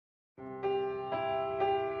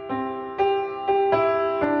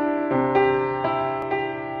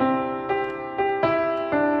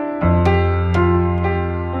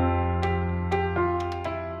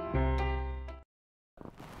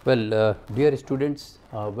Well, dear students,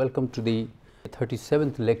 welcome to the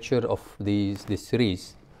 37th lecture of this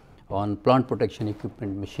series on plant protection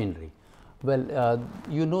equipment machinery. Well,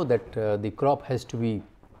 you know that the crop has to be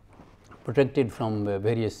protected from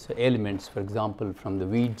various elements, for example, from the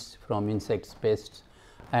weeds, from insects, pests,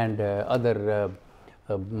 and other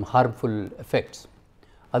harmful effects.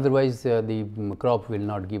 Otherwise, the crop will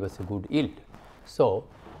not give us a good yield. So,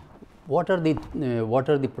 what are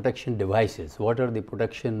the protection devices? What are the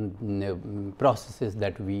protection processes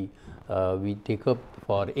that we take up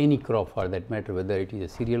for any crop, for that matter, whether it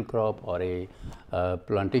is a cereal crop or a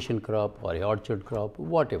plantation crop or a orchard crop,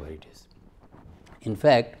 whatever it is. In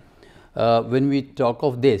fact, when we talk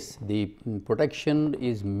of this, the protection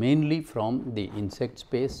is mainly from the insect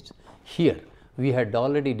pests. Here we had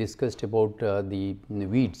already discussed about the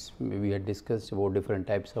weeds. We had discussed about different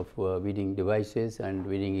types of weeding devices and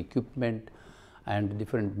weeding equipment and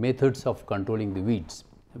different methods of controlling the weeds,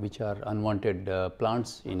 which are unwanted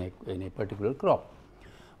plants in a particular crop.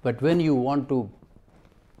 But when you want to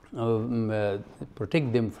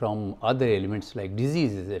protect them from other elements like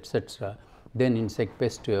diseases, etc., then insect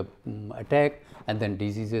pest attack, and then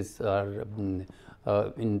diseases are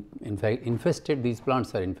in fact infested. These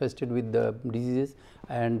plants are infested with the diseases,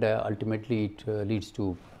 and ultimately it leads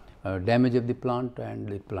to damage of the plant, and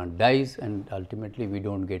the plant dies, and ultimately we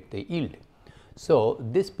don't get the yield. So,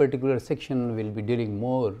 this particular section will be dealing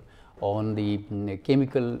more on the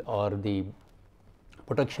chemical or the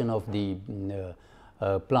protection of the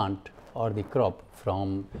plant or the crop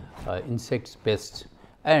from insects, pests,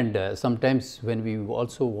 and sometimes when we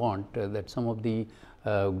also want that some of the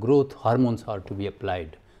growth hormones are to be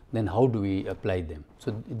applied, then how do we apply them?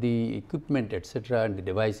 So, the equipment, etc., and the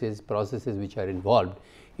devices, processes which are involved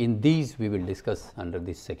in these we will discuss under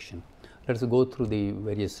this section. Let us go through the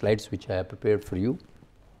various slides which I have prepared for you.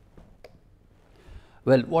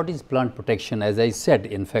 Well, what is plant protection? As I said,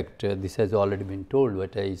 in fact, this has already been told,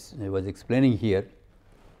 what I was explaining here,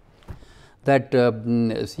 that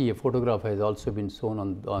see, a photograph has also been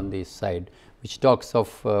shown on this side, which talks of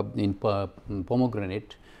in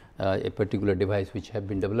pomegranate, a particular device which have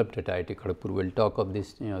been developed at IIT Kharagpur. We will talk of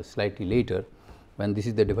this slightly later, when this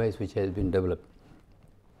is the device which has been developed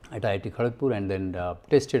at IIT Kharagpur and then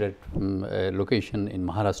tested at a location in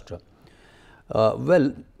Maharashtra.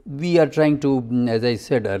 Well, we are trying to, as I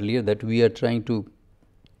said earlier, that we are trying to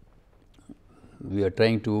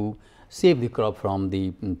save the crop from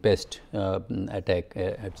the pest attack,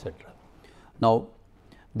 etc. Now,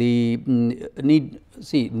 the need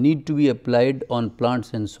to be applied on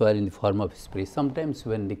plants and soil in the form of spray. Sometimes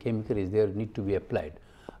when the chemical is there, need to be applied.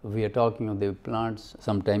 We are talking of the plants,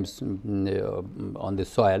 sometimes on the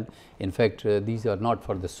soil. In fact, these are not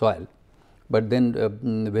for the soil, but then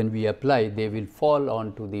when we apply, they will fall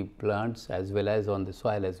onto the plants as well as on the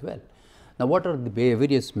soil as well. Now, what are the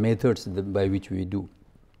various methods by which we do?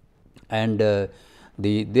 And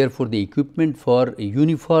therefore, the equipment for a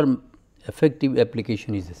uniform effective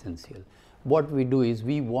application is essential. What we do is,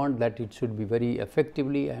 we want that it should be very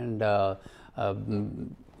effectively and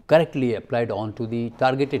correctly applied onto the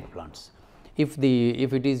targeted plants. If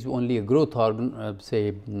it is only a growth organ,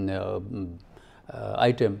 say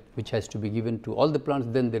item which has to be given to all the plants,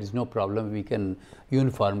 then there is no problem, we can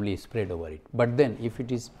uniformly spread over it. But then if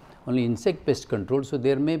it is only insect pest control, so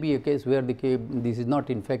there may be a case where this is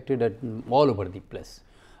not infected at all over the place,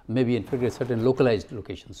 maybe infected at certain localized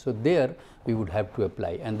locations. So, there we would have to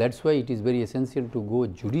apply, and that is why it is very essential to go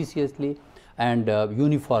judiciously and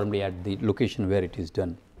uniformly at the location where it is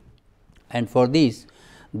done. And for these,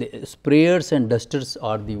 the sprayers and dusters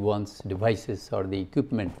are the devices or the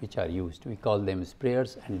equipment which are used. We call them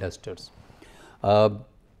sprayers and dusters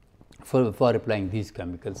for applying these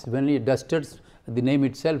chemicals. When you dusters, the name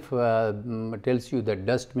itself tells you that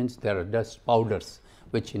dust means there are dust powders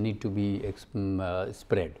which need to be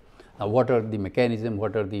spread. Now, what are the mechanism,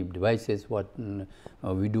 what are the devices, what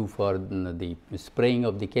we do for the spraying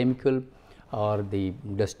of the chemical or the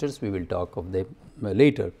dusters, we will talk of them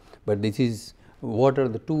later. But this is what are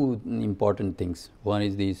the two important things. One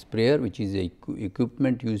is the sprayer, which is a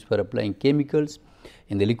equipment used for applying chemicals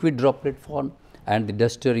in the liquid droplet form, and the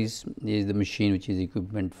duster is the machine which is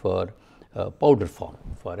equipment for powder form,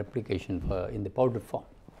 for application in the powder form.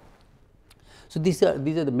 So, these are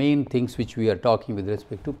the main things which we are talking with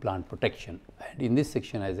respect to plant protection. And in this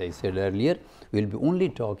section, as I said earlier, we will be only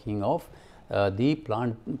talking of the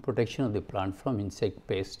plant protection of the plant from insect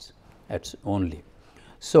pests only.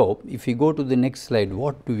 So, if we go to the next slide,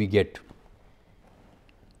 what do we get?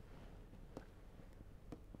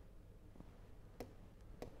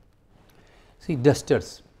 See,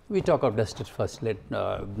 dusters. We talk of dusters first.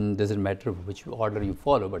 Doesn't matter which order you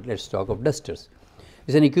follow, but let's talk of dusters.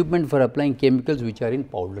 It's an equipment for applying chemicals which are in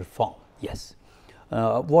powder form. Yes.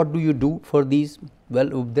 What do you do for these?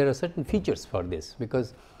 Well, there are certain features for this,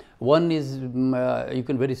 because one is you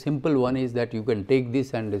can, very simple one is that you can take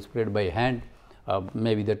this and spread by hand.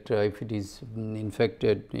 Maybe that if it is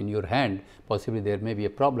infected in your hand, possibly there may be a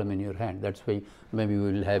problem in your hand. That's why maybe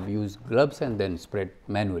we will have used gloves and then spread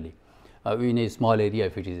manually in a small area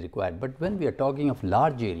if it is required. But when we are talking of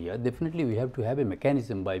large area, definitely we have to have a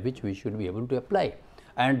mechanism by which we should be able to apply.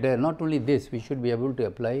 And not only this, we should be able to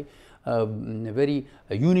apply very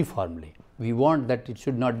uniformly. We want that it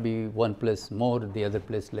should not be one place more, the other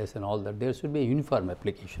place less, and all that. There should be a uniform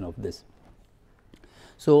application of this.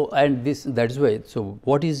 So, and this, that is why, so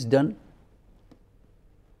what is done?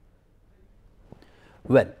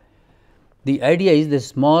 Well, the idea is the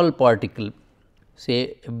small particle,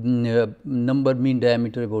 say number mean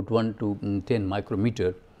diameter about 1 to 10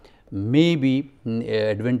 micrometer, may be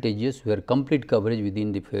advantageous where complete coverage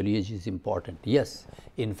within the foliage is important. Yes,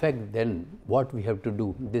 in fact, then what we have to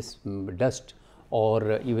do, this dust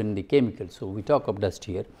or even the chemical. So, we talk of dust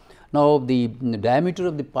here. Now, the diameter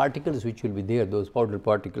of the particles which will be there, those powder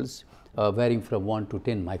particles varying from 1 to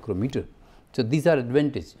 10 micrometer. So, these are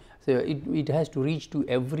advantages. So, it has to reach to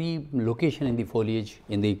every location in the foliage,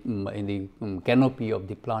 in the canopy of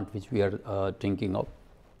the plant which we are thinking of.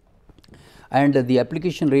 And the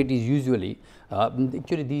application rate is usually,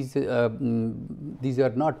 actually these are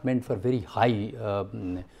not meant for very high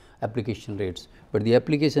application rates, but the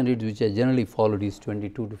application rates which are generally followed is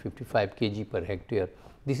 22 to 55 kg per hectare.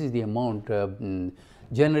 This is the amount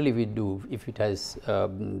generally we do. If it has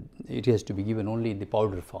to be given only in the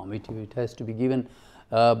powder form. If it has to be given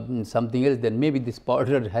something else, then maybe this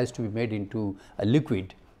powder has to be made into a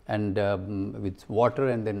liquid and with water,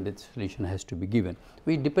 and then the solution has to be given.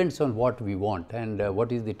 It depends on what we want and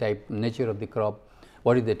what is the nature of the crop,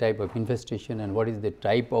 what is the type of infestation, and what is the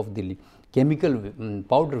type of the chemical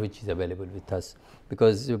powder which is available with us,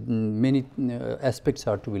 because many aspects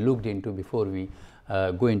are to be looked into before we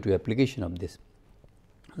go into application of this.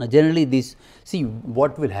 Now, generally this, see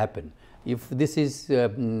what will happen if this is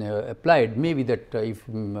applied, maybe that if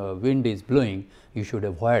wind is blowing, you should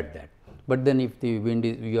avoid that. But then if the wind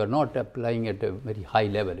is, you are not applying at a very high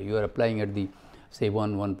level, you are applying at the say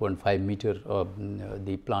 1.5 meter of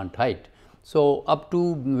the plant height. So, up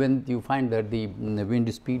to when you find that the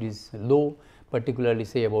wind speed is low, particularly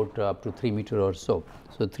say about up to 3 meter or so.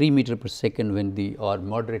 So, 3 meter per second when the or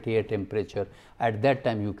moderate air temperature, at that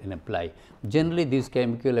time you can apply. Generally these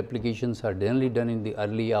chemical applications are generally done in the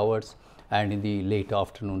early hours and in the late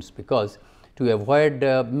afternoons, because to avoid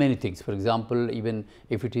many things. For example, even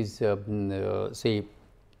if it is say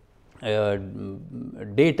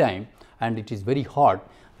daytime and it is very hot,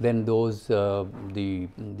 then those the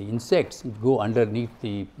insects go underneath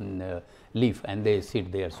the leaf and they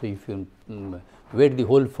sit there. So, if you wet the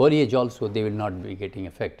whole foliage also, they will not be getting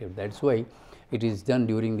affected. That is why it is done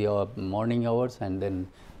during the morning hours and then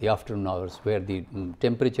the afternoon hours, where the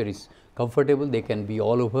temperature is comfortable, they can be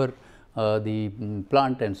all over the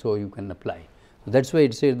plant, and so you can apply. So, that is why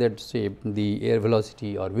it says that say the air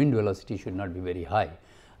velocity or wind velocity should not be very high.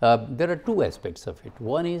 There are two aspects of it.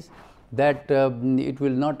 One is that it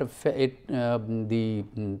will not affect the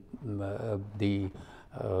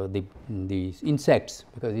insects,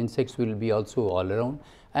 because insects will be also all around,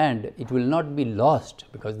 and it will not be lost,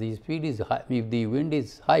 because the speed is high. If the wind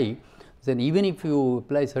is high, then even if you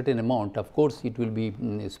apply certain amount, of course it will be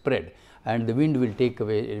spread, and the wind will take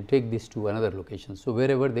this to another location. So,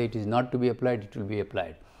 wherever it is not to be applied, it will be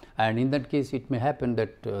applied, and in that case it may happen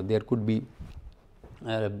that there could be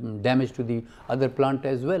damage to the other plant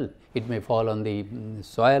as well. It may fall on the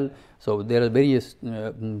soil. So, there are various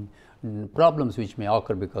problems which may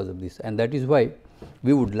occur because of this, and that is why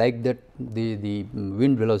we would like that the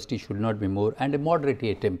wind velocity should not be more, and a moderate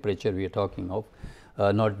air temperature we are talking of,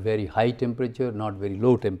 not very high temperature, not very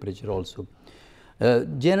low temperature also.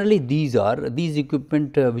 Generally these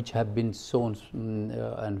equipment which have been sewn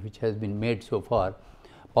and which has been made so far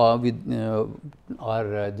are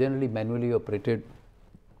generally manually operated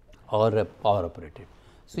or power operated.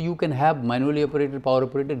 So, you can have manually operated, power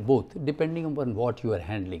operated, both, depending upon what you are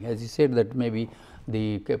handling. As you said that maybe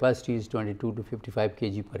the capacity is 22 to 55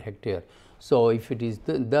 kg per hectare. So, if it is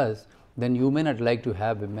thus, then you may not like to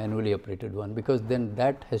have a manually operated one, because then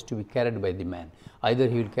that has to be carried by the man. Either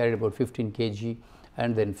he will carry about 15 kg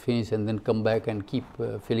and then finish and then come back and keep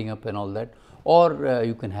filling up and all that, or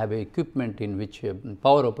you can have a equipment in which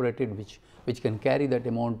power operated, which can carry that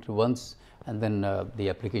amount once, and then the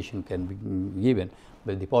application can be given,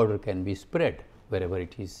 but the powder can be spread. wherever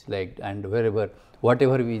it is like, and wherever,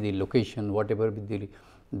 whatever be the location, whatever be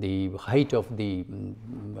the height of the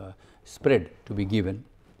spread to be given,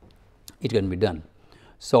 it can be done.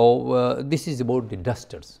 So, this is about the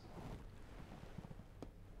dusters.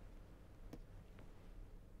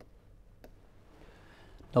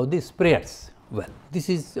 Now, these sprayers, well, this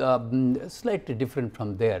is slightly different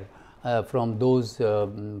from there, from those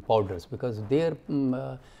powders, because there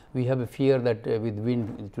we have a fear that with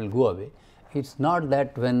wind it will go away. It is not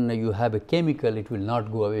that when you have a chemical it will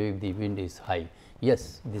not go away if the wind is high.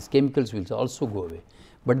 Yes, these chemicals will also go away,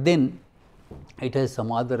 but then it has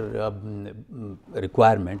some other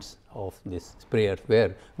requirements of this sprayer,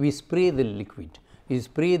 where we spray the liquid, we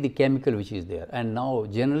spray the chemical which is there, and now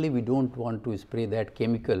generally we do not want to spray that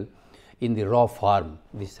chemical in the raw form.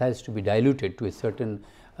 This has to be diluted to a certain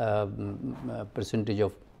percentage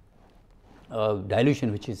of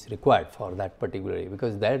dilution which is required for that particular area,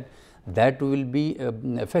 because that will be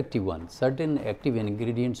effective one. Certain active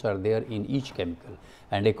ingredients are there in each chemical,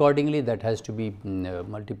 and accordingly that has to be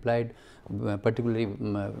multiplied, particularly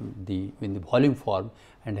in the volume form,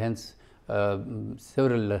 and hence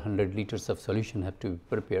several hundred liters of solution have to be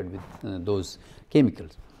prepared with those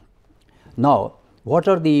chemicals. Now, what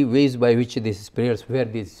are the ways by which these sprayers, where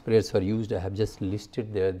these sprayers are used? I have just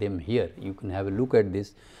listed them here. You can have a look at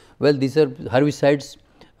this. Well, these are herbicides,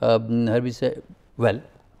 well,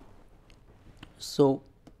 so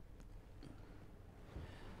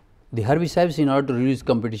the herbicides in order to reduce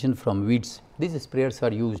competition from weeds, these sprayers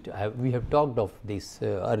are used. We have talked of this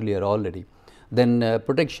earlier already. Then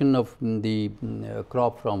protection of the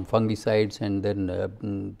crop from fungicides, and then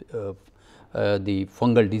the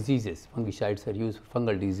fungal diseases. Fungicides are used for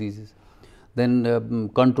fungal diseases. Then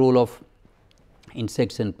control of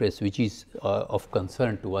insects and pests, which is of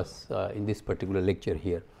concern to us in this particular lecture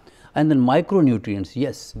here. And then micronutrients,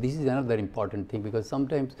 yes, this is another important thing, because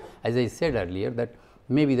sometimes, as I said earlier, that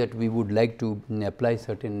maybe that we would like to apply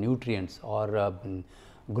certain nutrients or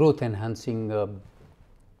growth enhancing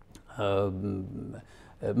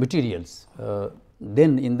materials,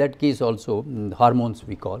 then in that case also hormones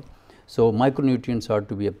we call. So, micronutrients are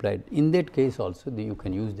to be applied. In that case also you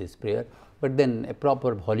can use the sprayer, but then a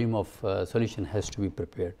proper volume of solution has to be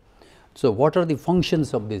prepared. So, what are the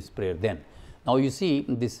functions of this sprayer then? Now, you see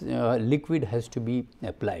this liquid has to be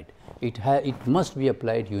applied, it must be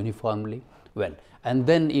applied uniformly well, and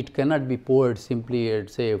then it cannot be poured simply at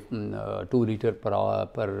say 2 liter per hour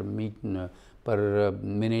per minute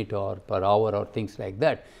or per hour or things like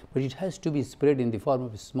that, but it has to be spread in the form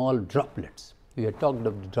of small droplets. We have talked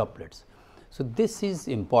of the droplets. So, this is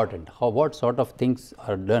important, how what sort of things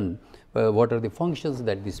are done, what are the functions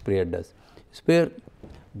that the sprayer does. Sprayer,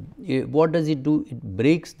 what does it do? It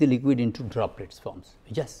breaks the liquid into droplets forms.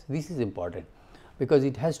 Yes, this is important, because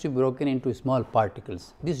it has to be broken into small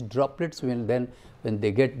particles. These droplets will then, when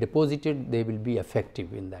they get deposited, they will be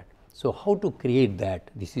effective in that. So, how to create that?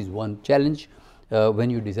 This is one challenge when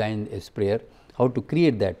you design a sprayer, how to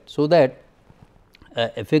create that, so that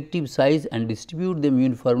effective size and distribute them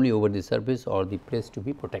uniformly over the surface or the place to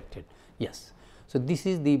be protected. Yes. So, this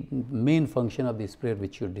is the main function of the sprayer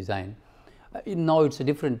which you design. Now, it is a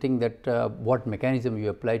different thing that what mechanism you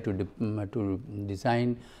apply to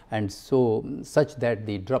design, and so such that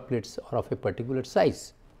the droplets are of a particular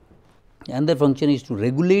size. Another function is to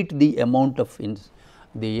regulate the amount of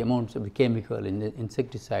the amounts of the chemical in the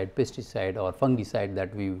insecticide, pesticide or fungicide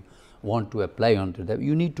that we want to apply onto that.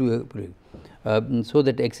 You need to so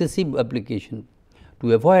that excessive application,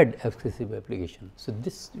 to avoid excessive application. So,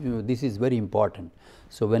 this is very important.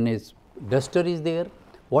 So, when a duster is there,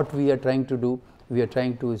 what we are trying to do? We are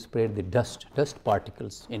trying to spread the dust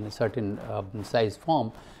particles in a certain size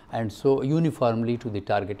form, and so uniformly to the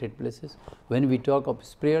targeted places. When we talk of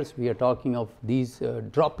sprayers, we are talking of these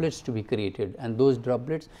droplets to be created, and those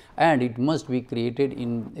droplets, and it must be created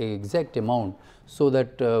in an exact amount, so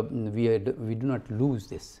that we do not lose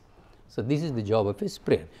this. So, this is the job of a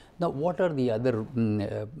sprayer. Now, what are the other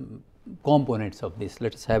components of this?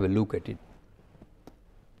 Let us have a look at it.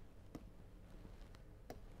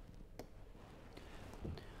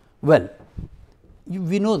 Well,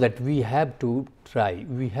 we know that we have to try,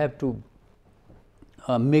 we have to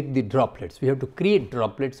make the droplets, we have to create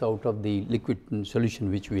droplets out of the liquid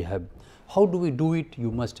solution which we have. How do we do it?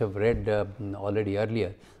 You must have read already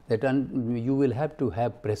earlier that you will have to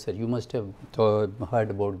have pressure. You must have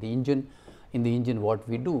heard about the engine. In the engine, what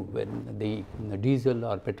we do when the diesel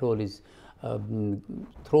or petrol is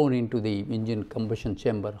thrown into the engine combustion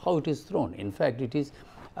chamber, how it is thrown? In fact, it is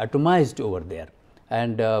atomized over there,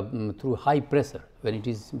 and through high pressure. When it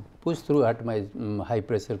is pushed through atomized high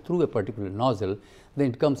pressure through a particular nozzle,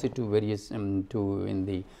 then it comes into various in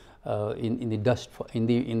the dust, in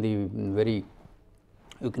the very,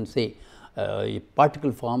 you can say,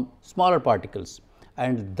 particle form, smaller particles,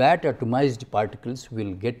 and that atomized particles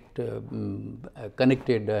will get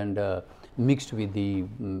connected and mixed with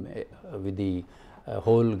the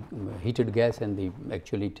whole heated gas, and the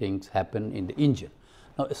actually things happen in the engine.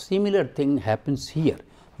 Now, a similar thing happens here.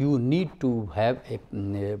 You need to have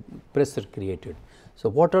a pressure created. So,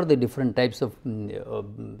 what are the different types of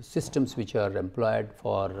systems which are employed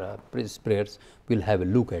for sprayers? We will have a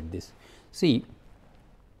look at this. See,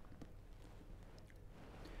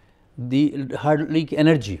 the hydraulic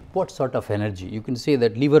energy, what sort of energy? You can say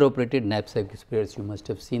that lever operated knapsack sprayers, you must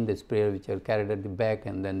have seen the sprayer which are carried at the back,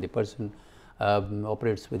 and then the person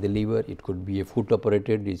operates with the lever. It could be a foot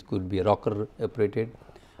operated, it could be a rocker operated,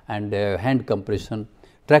 and hand compression,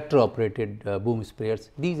 tractor operated boom sprayers.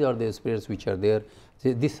 These are the sprayers which are there,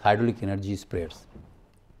 this hydraulic energy sprayers.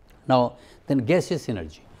 Now, then gaseous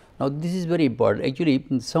energy. Now, this is very important. Actually,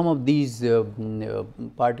 in some of these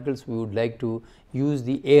particles we would like to use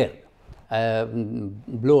the air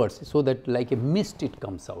blowers, so that like a mist it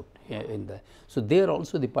comes out in the. So, there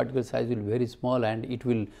also the particle size will be very small, and it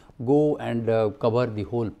will go and cover the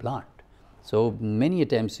whole plant. So, many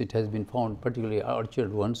times it has been found, particularly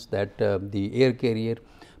orchard ones, that the air carrier,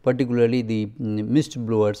 particularly the mist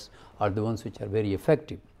blowers, are the ones which are very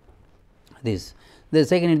effective. This. The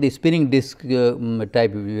second is the spinning disc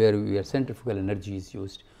type, where centrifugal energy is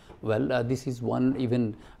used. Well, this is one.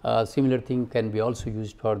 Even similar thing can be also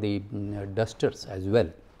used for the dusters as well.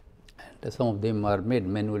 And some of them are made,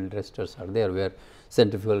 manual dusters are there, where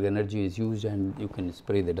centrifugal energy is used and you can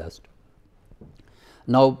spray the dust.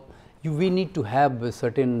 Now, we need to have a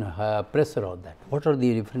certain pressure on that. What are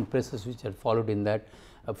the different pressures which are followed in that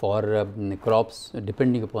for crops,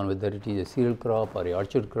 depending upon whether it is a cereal crop or a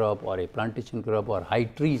orchard crop or a plantation crop or high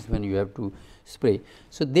trees, when you have to spray.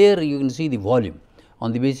 So, there you can see the volume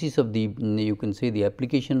on the basis of the, you can say, the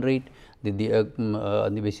application rate, on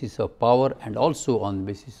the basis of power, and also on the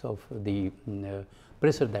basis of the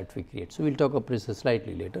pressure that we create. So, we will talk of pressure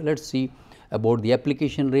slightly later. Let us see about the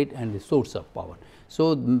application rate and the source of power.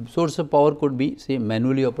 So, source of power could be, say,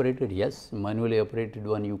 manually operated. Yes, manually operated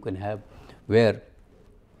one you can have, where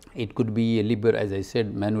it could be a lever, as I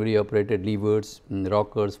said, manually operated levers,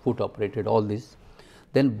 rockers, foot operated, all this.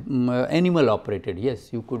 Then animal operated,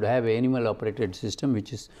 yes, you could have an animal operated system,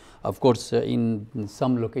 which is of course in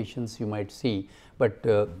some locations you might see, but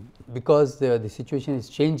because the situation is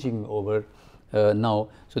changing over now,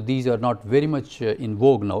 so these are not very much in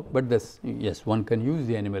vogue now, but this, yes, one can use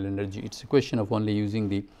the animal energy. It is a question of only using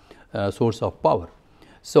the source of power.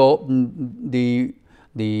 So, the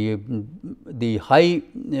high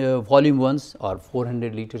volume ones are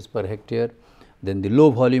 400 liters per hectare. Then the low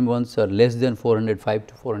volume ones are less than 405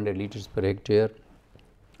 to 400 liters per hectare,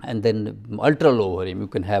 and then ultra low volume you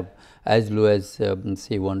can have as low as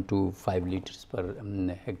say 1 to 5 liters per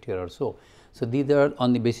hectare or so. So, these are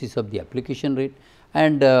on the basis of the application rate,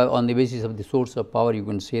 and on the basis of the source of power you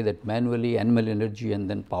can say that manually, animal energy, and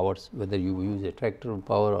then powers, whether you use a tractor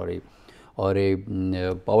power or a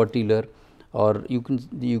power tiller, or you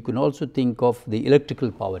can also think of the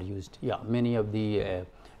electrical power used. Yeah, many of the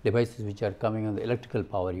devices which are coming on the electrical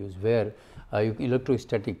power use, where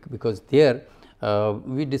electrostatic, because there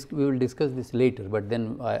we will discuss this later, but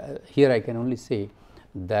then here I can only say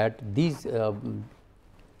that these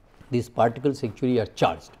particles actually are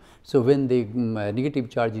charged. So, when the negative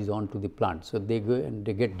charge is on to the plant, so they go and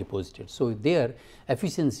they get deposited. So, their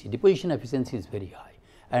efficiency, deposition efficiency is very high,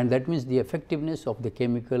 and that means the effectiveness of the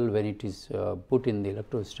chemical when it is put in the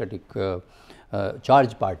electrostatic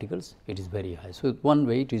charge particles, it is very high. So, one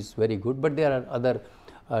way it is very good, but there are other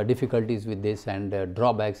difficulties with this, and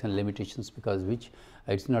drawbacks and limitations, because which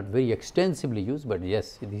it is not very extensively used, but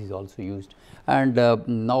yes, this is also used, and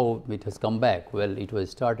now it has come back. Well, it was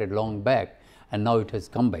started long back, and now it has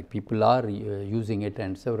come back. People are using it,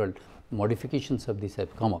 and several modifications of this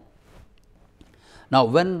have come up. Now,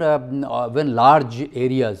 when large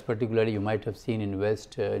areas, particularly you might have seen in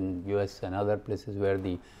West, in US and other places where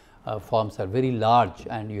the farms are very large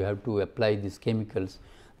and you have to apply these chemicals,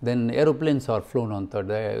 then aeroplanes are flown on third.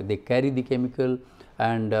 They carry the chemical,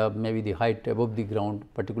 and maybe the height above the ground,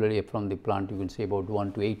 particularly from the plant, you can say about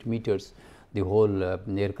 1 to 8 meters, the whole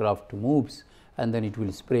aircraft moves, and then it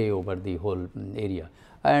will spray over the whole area.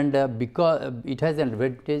 And because it has an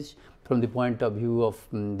advantage from the point of view of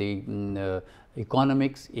the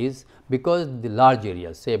economics, is because the large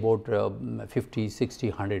areas, say about 50, 60,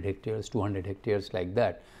 100 hectares, 200 hectares like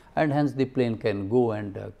that, and hence the plane can go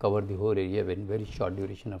and cover the whole area in very short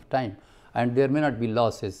duration of time, and there may not be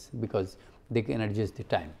losses because they can adjust the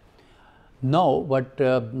time. Now, but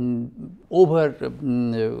over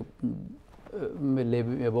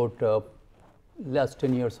about last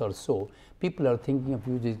 10 years or so, people are thinking of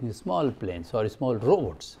using small planes or small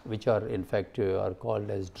robots, which are in fact are called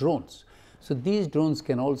as drones. So, these drones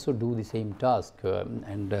can also do the same task,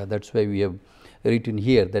 and that is why we have written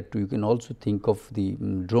here that you can also think of the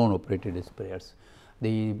drone operated sprayers.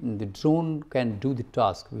 The drone can do the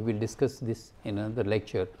task. We will discuss this in another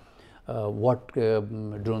lecture. What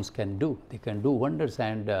drones can do. They can do wonders,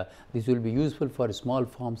 and this will be useful for small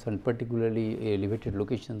farms and particularly elevated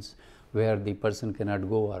locations where the person cannot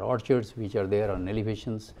go, or orchards which are there on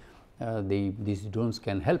elevations. These drones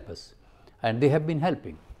can help us, and they have been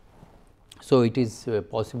helping. So, it is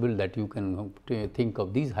possible that you can think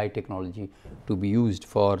of these high technology to be used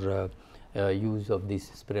for use of these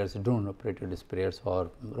sprayers, drone operated sprayers or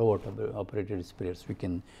robot operated sprayers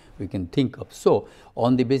we can think of. So,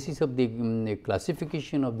 on the basis of the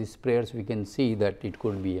classification of the sprayers, we can see that it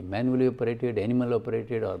could be a manually operated, animal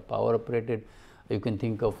operated or power operated. You can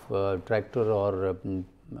think of tractor or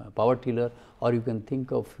power tiller, or you can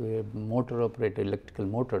think of motor operated electrical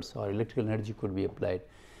motors, or electrical energy could be applied.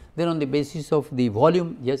 Then on the basis of the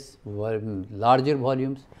volume, yes, larger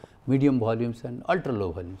volumes, medium volumes and ultra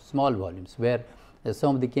low volumes, small volumes, where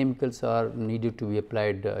some of the chemicals are needed to be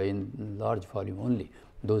applied in large volume only.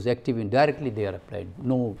 Those active indirectly they are applied,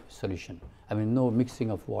 no solution, I mean no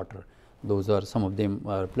mixing of water, those are some of them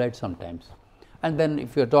are applied sometimes. And then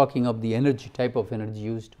if you are talking of the energy, type of energy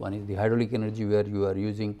used, one is the hydraulic energy, where you are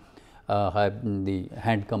using the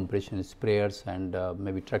hand compression sprayers and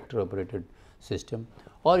maybe tractor operated system,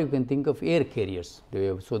 or you can think of air carriers,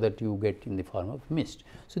 so that you get in the form of mist.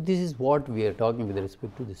 So, this is what we are talking with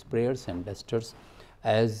respect to the sprayers and dusters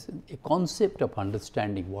as a concept of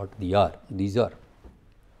understanding what these are.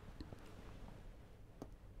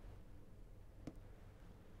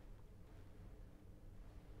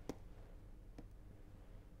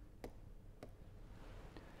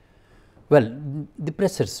 Well, the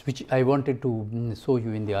pressures which I wanted to show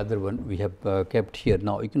you in the other one we have kept here.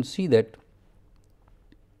 Now, you can see that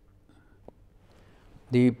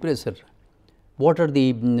the pressure, what are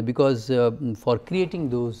the because for creating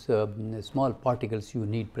those small particles you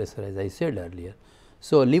need pressure, as I said earlier.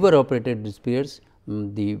 So, lever operated sprayers,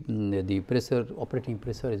 the pressure, operating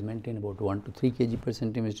pressure is maintained about 1 to 3 kg per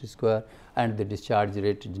centimeter square, and the discharge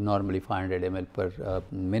rate is normally 500 ml per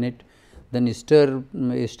minute. Then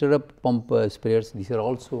stirrup pump sprayers, these are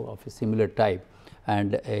also of a similar type,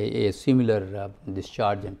 and a similar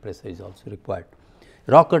discharge and pressure is also required.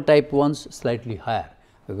 Rocker type ones slightly higher,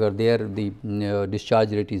 because there the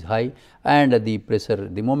discharge rate is high and the pressure,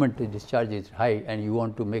 the moment the discharge is high and you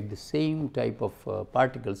want to make the same type of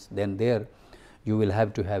particles, then there you will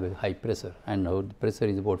have to have a high pressure, and the pressure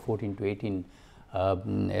is about 14 to 18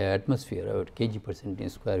 atmosphere or kg per centimeter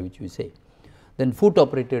square, which we say. Then foot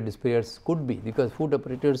operated sprayers could be, because foot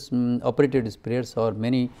operators operated sprayers are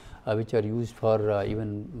many which are used for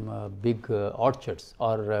even big orchards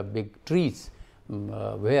or big trees,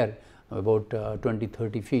 where about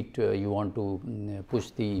 20-30 feet you want to push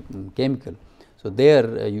the chemical. So, there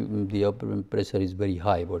the pressure is very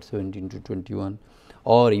high, about 17 to 21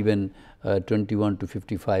 or even 21 to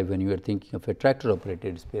 55 when you are thinking of a tractor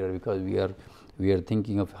operated sprayer, because we are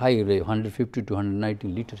thinking of high 150 to 190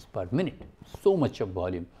 liters per minute, so much of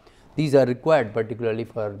volume. These are required particularly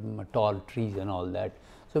for tall trees and all that.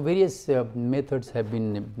 So, various methods have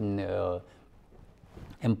been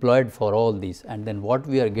employed for all these, and then what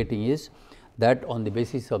we are getting is that on the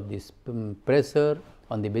basis of this pressure,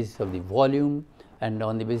 on the basis of the volume, and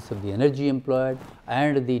on the basis of the energy employed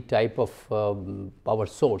and the type of power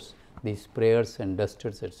source, the sprayers and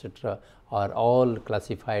dusters etc. are all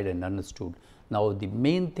classified and understood. Now, the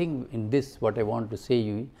main thing in this, what I want to say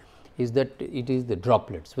you is that it is the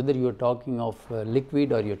droplets, whether you are talking of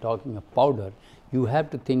liquid or you are talking of powder, you have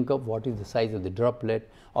to think of what is the size of the droplet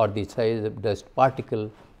or the size of dust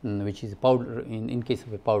particle, which is powder in case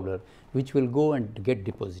of a powder, which will go and get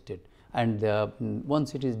deposited. And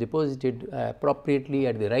once it is deposited appropriately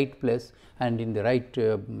at the right place and in the right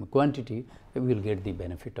quantity, we will get the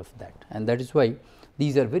benefit of that. And that is why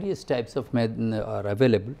these are various types of are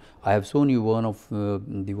available. I have shown you one of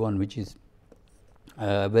the one which is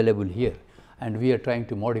available here, and we are trying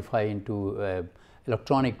to modify into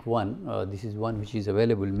electronic one. This is one which is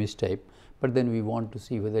available mist type, but then we want to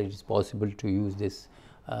see whether it is possible to use this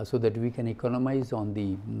so that we can economize on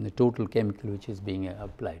the total chemical which is being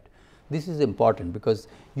applied. This is important because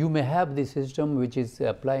you may have the system which is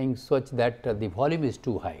applying such that the volume is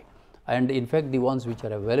too high, and in fact the ones which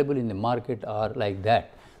are available in the market are like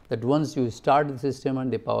that, that once you start the system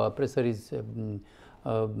and the power pressure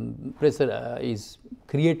is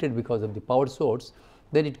created because of the power source,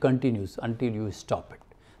 then it continues until you stop it.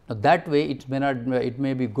 Now, that way it may not, it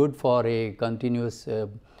may be good for a continuous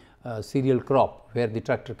cereal crop where the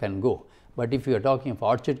tractor can go, but if you are talking of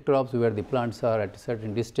orchard crops where the plants are at a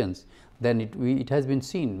certain distance, then it has been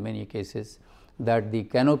seen in many cases that the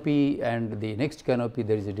canopy and the next canopy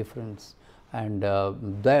there is a difference, and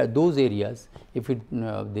those areas, if it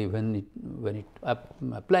when it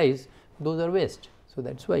applies, those are waste. So,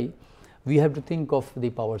 that is why we have to think of the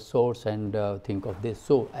power source and think of this.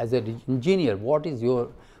 So, as an engineer, what is your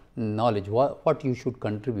knowledge, what you should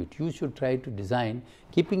contribute? You should try to design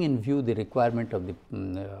keeping in view the requirement of the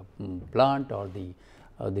plant or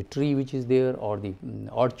the tree which is there, or the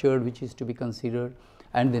orchard which is to be considered,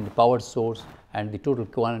 and then the power source and the total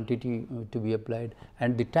quantity to be applied,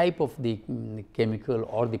 and the type of the chemical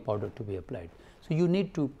or the powder to be applied. So, you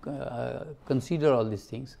need to consider all these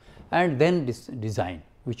things and then design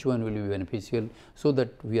which one will be beneficial. So, that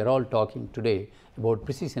we are all talking today about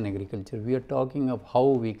precision agriculture, we are talking of how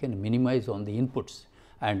we can minimize on the inputs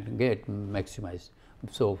and get maximized.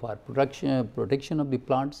 So, for protection of the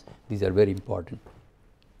plants, these are very important.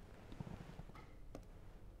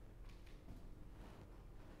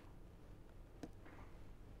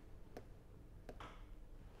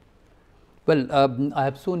 Well, I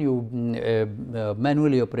have shown you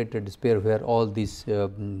manually operated sprayer where all these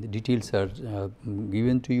details are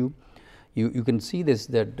given to you. You can see this,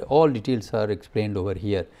 that all details are explained over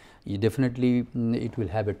here. You definitely it will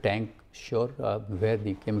have a tank, sure, where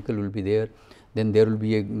the chemical will be there. Then there will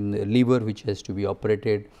be a lever which has to be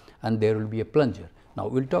operated, and there will be a plunger. Now,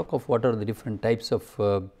 we will talk of what are the different types of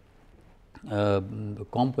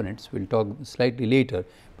components. We will talk slightly later,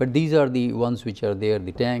 but these are the ones which are there: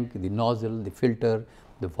 the tank, the nozzle, the filter,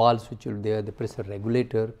 the valves which will be there, the pressure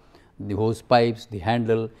regulator, the hose pipes, the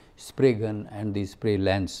handle, spray gun, and the spray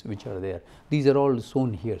lens which are there. These are all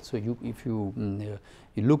shown here. So, if you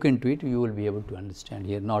look into it, you will be able to understand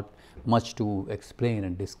here, not much to explain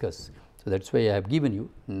and discuss. So, that is why I have given you,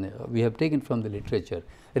 we have taken from the literature.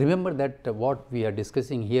 Remember that what we are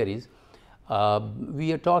discussing here is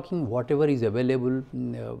we are talking whatever is available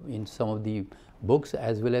in some of the books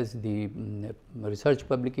as well as the research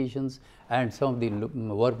publications and some of the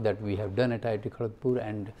work that we have done at IIT Kharagpur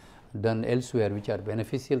and done elsewhere, which are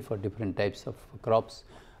beneficial for different types of crops,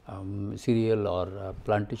 cereal or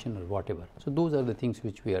plantation or whatever. So, those are the things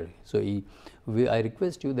which we are. So, I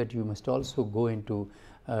request you that you must also go into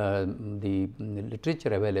the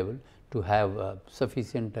literature available to have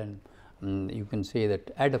sufficient and you can say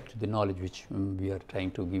that add up to the knowledge which we are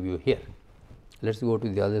trying to give you here. Let us go to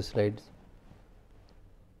the other slides.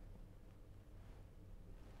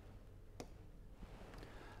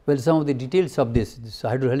 Well, some of the details of this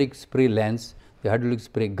hydraulic spray lens, the hydraulic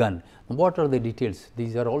spray gun. What are the details?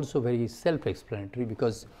 These are also very self-explanatory,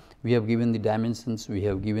 because we have given the dimensions, we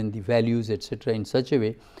have given the values, etc., in such a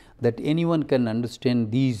way that anyone can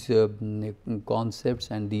understand these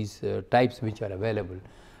concepts and these types which are available.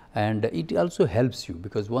 And it also helps you,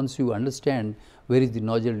 because once you understand where is the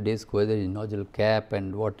nozzle disc, whether it is nozzle cap,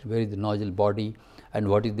 and where is the nozzle body, and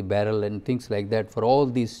what is the barrel and things like that for all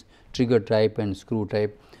these trigger type and screw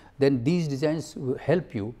type, then these designs will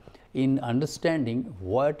help you in understanding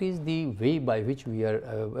what is the way by which we are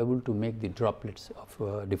able to make the droplets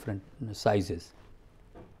of different sizes.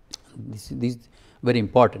 This is very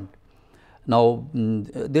important. Now,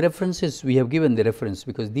 the references, we have given the reference,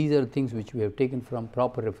 because these are things which we have taken from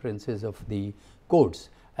proper references of the codes,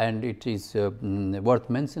 and it is worth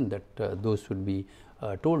mention that those should be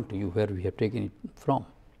told to you where we have taken it from.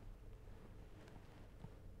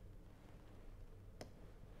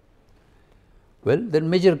 Well, then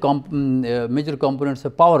major components are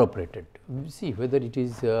power operated. See whether it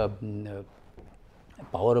is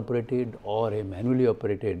power operated or a manually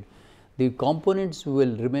operated, the components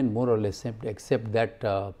will remain more or less except that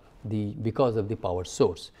because of the power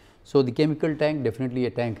source. So, the chemical tank, definitely a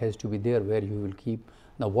tank has to be there where you will keep.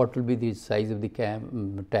 Now, what will be the size of the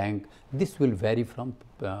tank? This will vary from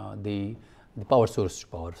the power source to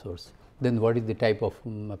power source. Then what is the type of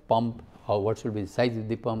pump, what should be the size of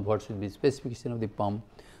the pump, what should be the specification of the pump,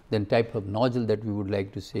 then type of nozzle that we would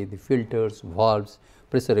like to say, the filters, valves,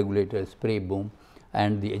 pressure regulator, spray boom,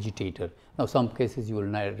 and the agitator. Now, some cases you will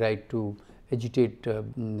write to agitate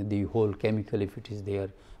the whole chemical if it is there,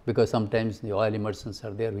 because sometimes the oil emulsions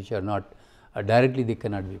are there which are not directly, they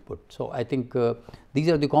cannot be put. So, I think these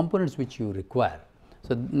are the components which you require.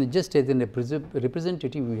 So, just as a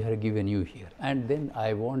representative we have given you here, and then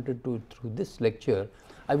I wanted to, through this lecture,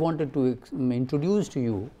 I wanted to introduce to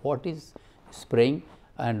you what is spraying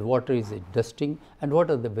and what is dusting and what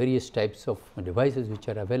are the various types of devices which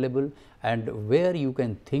are available, and where you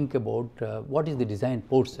can think about what is the design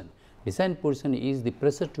portion. Design portion is the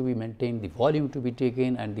pressure to be maintained, the volume to be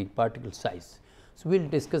taken, and the particle size. So, we will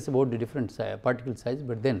discuss about the different particle size,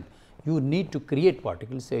 but then you need to create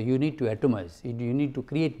particles, you need to atomize, you need to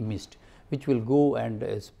create mist which will go and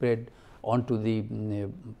spread onto the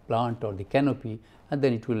plant or the canopy, and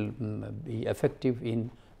then it will be effective in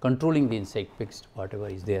controlling the insect pests whatever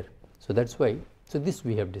is there. So, that is why, so this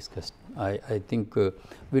we have discussed. I think we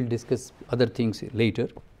will discuss other things later.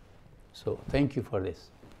 So, thank you for this.